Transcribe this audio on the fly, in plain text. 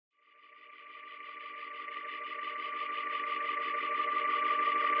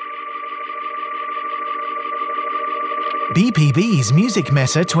BPB's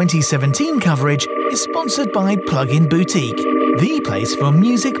Musikmesse 2017 coverage is sponsored by Plugin Boutique, the place for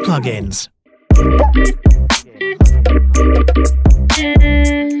music plugins.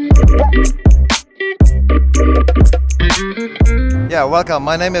 Yeah, welcome.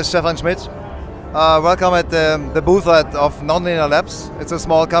 My name is Stephan Schmitt. Welcome at the booth of Nonlinear Labs. It's a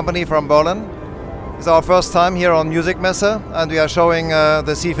small company from Berlin. It's our first time here on Musikmesse, and we are showing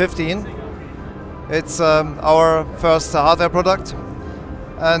the C15. It's our first hardware product,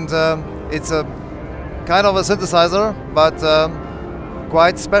 and it's a kind of a synthesizer, but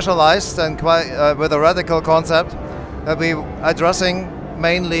quite specialized and quite with a radical concept that we addressing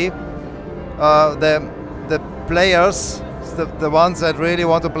mainly the players, the ones that really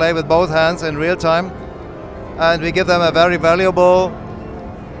want to play with both hands in real time, and we give them a very valuable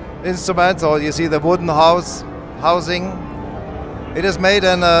instrument. So you see the wooden housing. It is made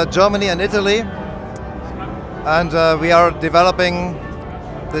in Germany and Italy, and we are developing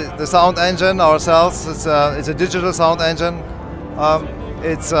the sound engine ourselves. It's a digital sound engine.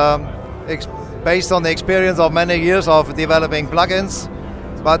 It's based on the experience of many years of developing plugins,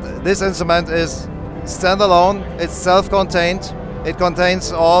 but this instrument is standalone. It's self-contained. It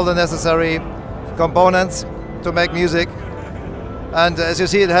contains all the necessary components to make music. And as you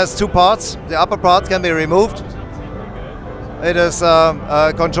see, it has two parts. The upper part can be removed. It is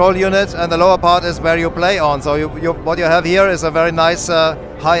a control unit, and the lower part is where you play on. So what you have here is a very nice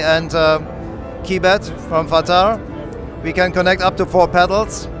high-end keypad from Fatar. We can connect up to 4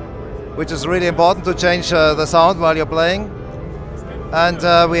 pedals, which is really important to change the sound while you're playing. And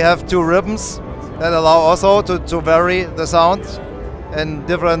we have 2 ribbons that allow also to vary the sound in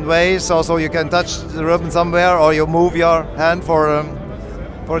different ways. Also, you can touch the ribbon somewhere, or you move your hand for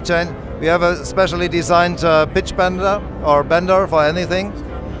a change. We have a specially designed pitch bender or bender for anything,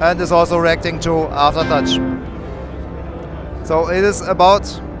 and is also reacting to aftertouch. So it is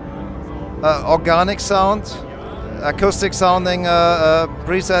about organic sound, acoustic sounding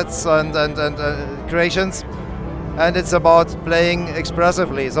presets and creations, and it's about playing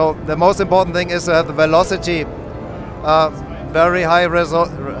expressively. So the most important thing is to have the velocity, very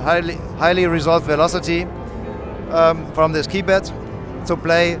highly resolved velocity from this keypad to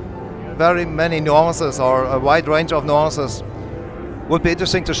play very many nuances, or a wide range of nuances. Would be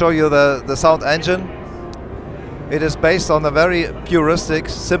interesting to show you the sound engine. It is based on a very puristic,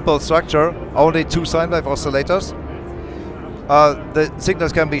 simple structure, only 2 sine wave oscillators. The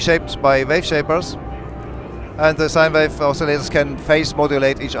signals can be shaped by wave shapers, and the sine wave oscillators can phase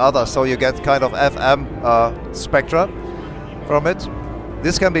modulate each other, so you get kind of FM spectra from it.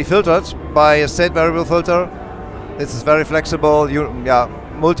 This can be filtered by a state variable filter. This is very flexible,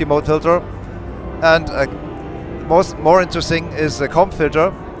 multi-mode filter. And more interesting is the comp filter,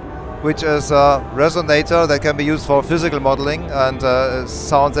 which is a resonator that can be used for physical modeling and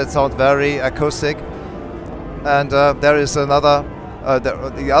sounds that sound very acoustic. And there is another,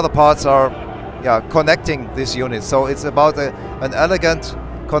 the other parts are connecting these units. So it's about an elegant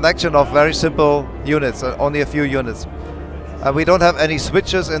connection of very simple units, only a few units. And we don't have any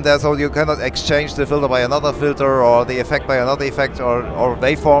switches in there, so you cannot exchange the filter by another filter, or the effect by another effect, or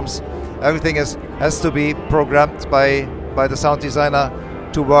waveforms. Everything has to be programmed by the sound designer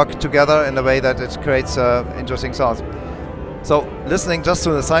to work together in a way that it creates interesting sounds. So listening just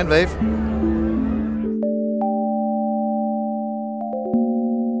to the sine wave,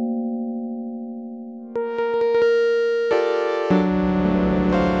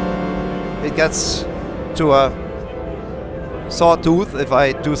 it gets to a sawtooth if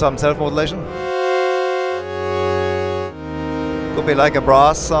I do some self-modulation. Could be like a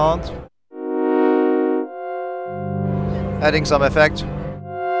brass sound. Adding some effect.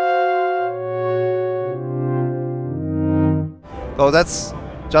 So that's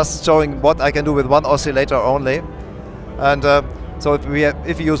just showing what I can do with one oscillator only. And so if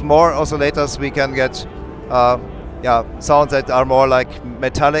we use more oscillators, we can get sounds that are more like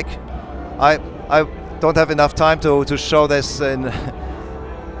metallic. I don't have enough time to show this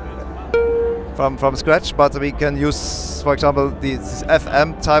from scratch, but we can use, for example, this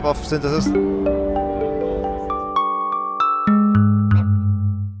FM type of synthesis.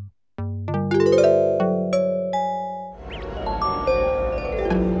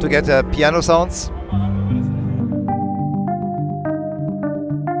 To get piano sounds.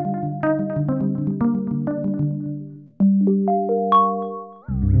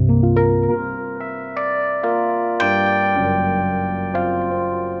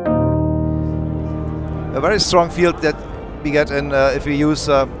 A very strong field that we get in if we use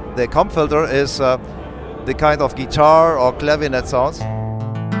the comp filter is the kind of guitar or clavinet sounds.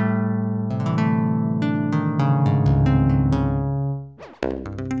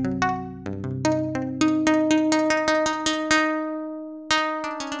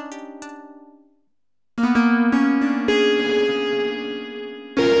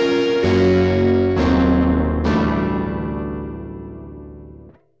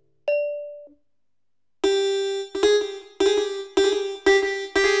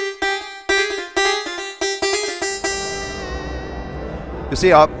 You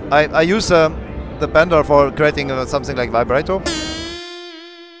see, I use the bender for creating something like vibrato.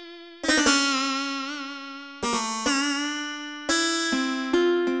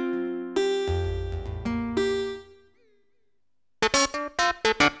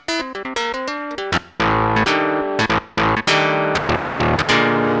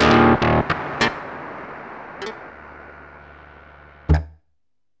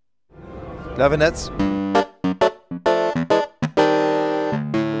 Clavinets.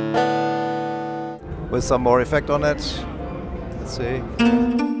 With some more effect on it. Let's see.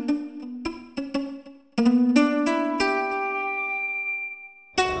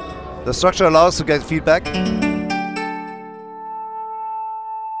 The structure allows to get feedback.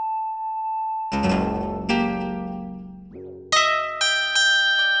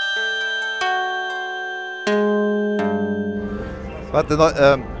 But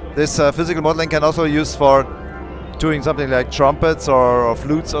this physical modeling can also be used for doing something like trumpets or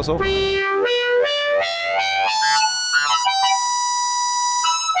flutes or so.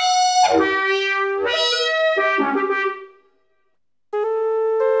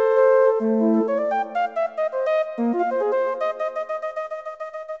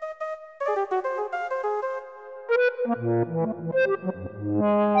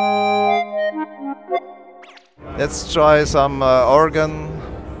 Let's try some organ.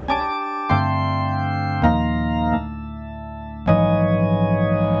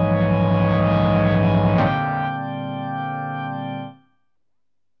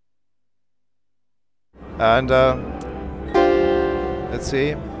 And let's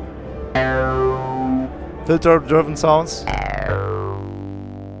see. Filter-driven sounds.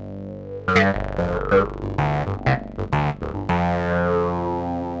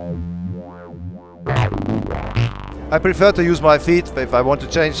 I prefer to use my feet if I want to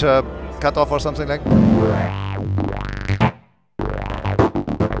change cutoff or something like that.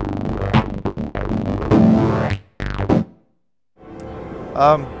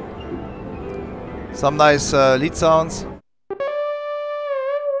 Some nice lead sounds.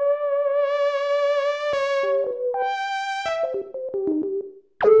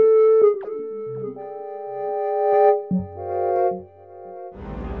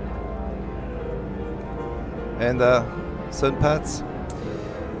 And synth pads.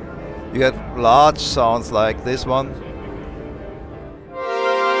 You get large sounds like this one.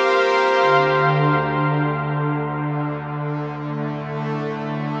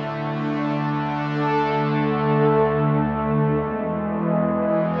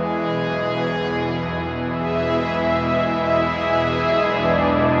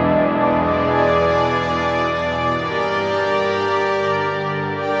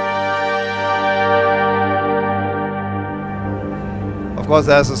 Of course,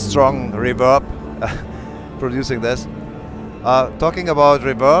 there's a strong reverb producing this. Talking about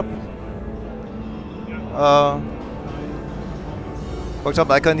reverb, for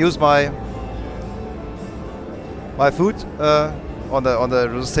example, I can use my foot on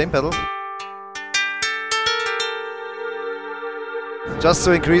the same pedal, just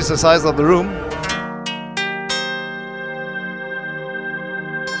to increase the size of the room.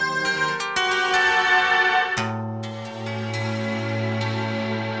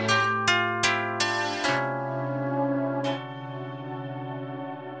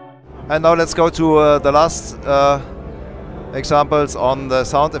 And now let's go to the last examples on the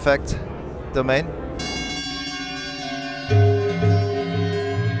sound effect domain.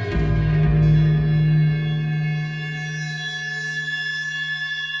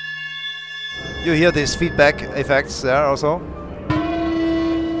 You hear these feedback effects there also.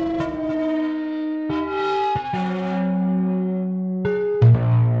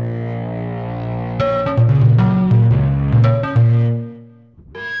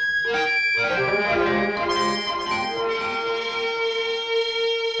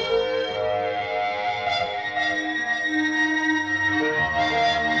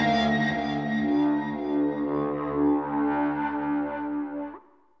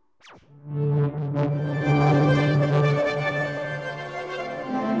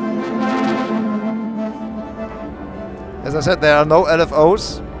 As I said, there are no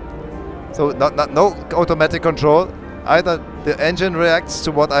LFOs, so no automatic control. Either the engine reacts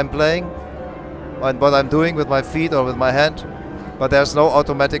to what I'm playing and what I'm doing with my feet or with my hand, but there's no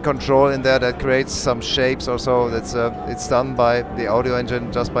automatic control in there that creates some shapes or so. It's done by the audio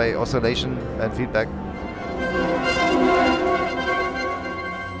engine just by oscillation and feedback.